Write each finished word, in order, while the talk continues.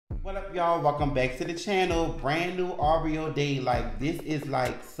What up, y'all? Welcome back to the channel. Brand new Aubrey Oday. Like, this is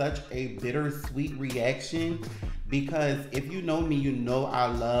like such a bittersweet reaction because if you know me, you know I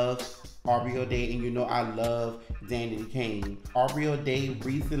love Aubrey Oday and you know I love Danny Kane. Aubrey Oday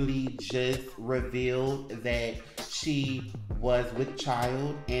recently just revealed that she was with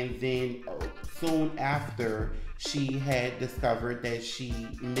child, and then soon after she had discovered that she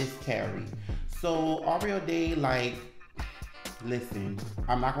miscarried. So Aubrey Oday, like, listen,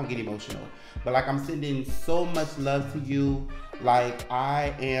 I'm not gonna get emotional, but like, I'm sending so much love to you. Like,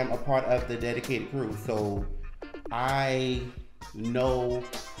 I am a part of the dedicated crew, so I know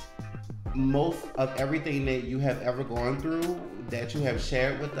most of everything that you have ever gone through, that you have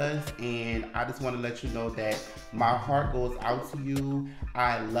shared with us, and I just want to let you know that my heart goes out to you.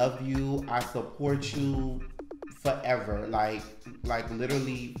 I love you. I support you forever, like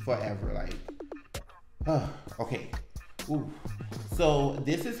literally forever. Like, okay. Ooh. So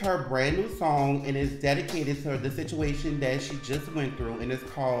this is her brand new song, and it's dedicated to the situation that she just went through, and it's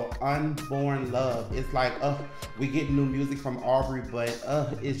called Unborn Love. It's like, we get new music from Aubrey, but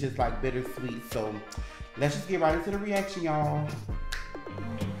it's just like bittersweet. So let's just get right into the reaction, y'all.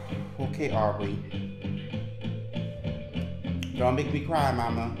 Okay, Aubrey, don't make me cry,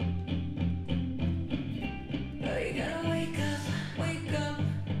 mama.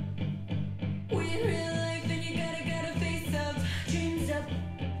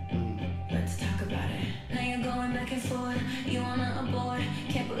 You wanna abort?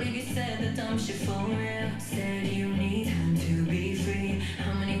 Can't believe you said the dumb shit for real. Said you need time to be free.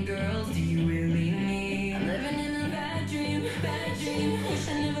 How many girls do you really need? I'm living in a bad dream, bad dream. Wish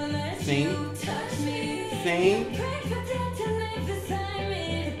I never let you touch me. Sing. Pray for death to live beside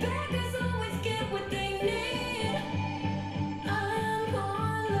me. The bad guys always get what they need.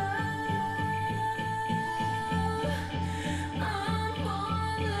 Unborn love. Unborn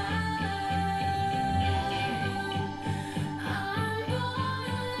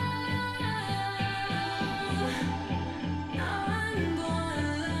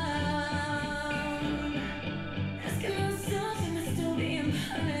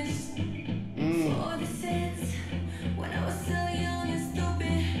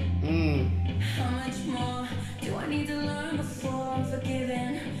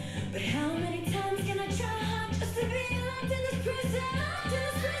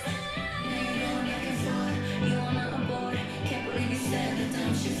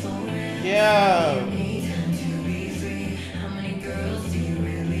Yeah. How many girls do you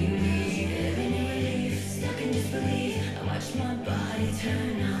really need? Living in relief, stuck in disbelief. I watch my body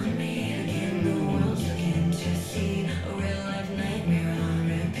turn on me. Again, the world's looking to see a real life nightmare on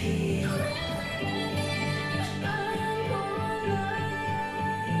repeat.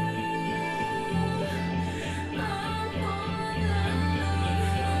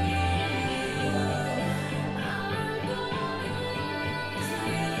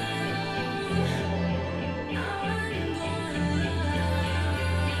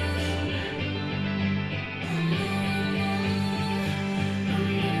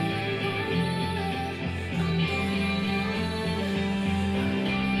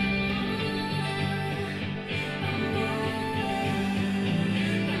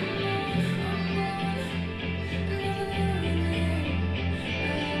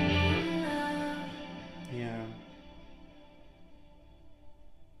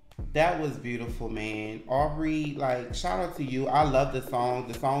 That was beautiful, man. Aubrey, like, shout out to you. I love the song.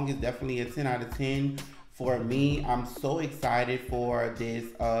 The song is definitely a 10 out of 10 for me. I'm so excited for this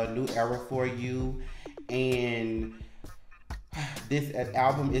new era for you. And this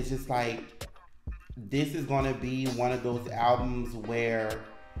album is just like, this is going to be one of those albums where,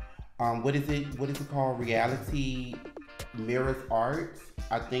 what is it called? Reality mirrors art.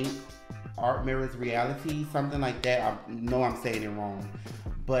 I think art mirrors reality, something like that. I know I'm saying it wrong.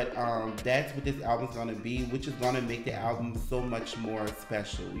 But that's what this album's gonna be, which is gonna make the album so much more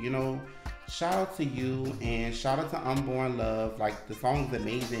special. You know, shout out to you and shout out to Unborn Love. Like, the song's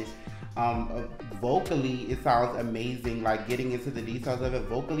amazing. Vocally, it sounds amazing. Like, getting into the details of it,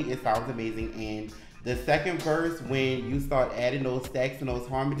 vocally, it sounds amazing. And the second verse, when you start adding those stacks and those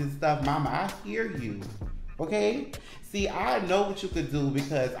harmonies and stuff, mama, I hear you. Okay? See, I know what you could do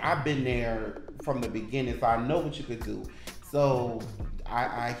because I've been there from the beginning, so I know what you could do. So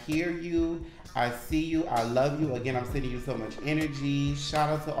I hear you, I see you, I love you. Again, I'm sending you so much energy. Shout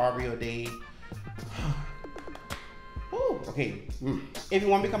out to Aubrey Oday. Ooh, okay. If you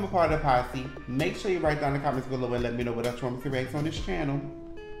want to become a part of the posse, make sure you write down in the comments below and let me know what else you want me to react on this channel.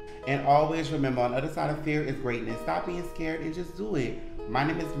 And always remember, on the other side of fear is greatness. Stop being scared and just do it. My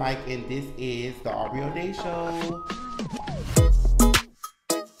name is Mike, and this is the Aubrey Oday Show.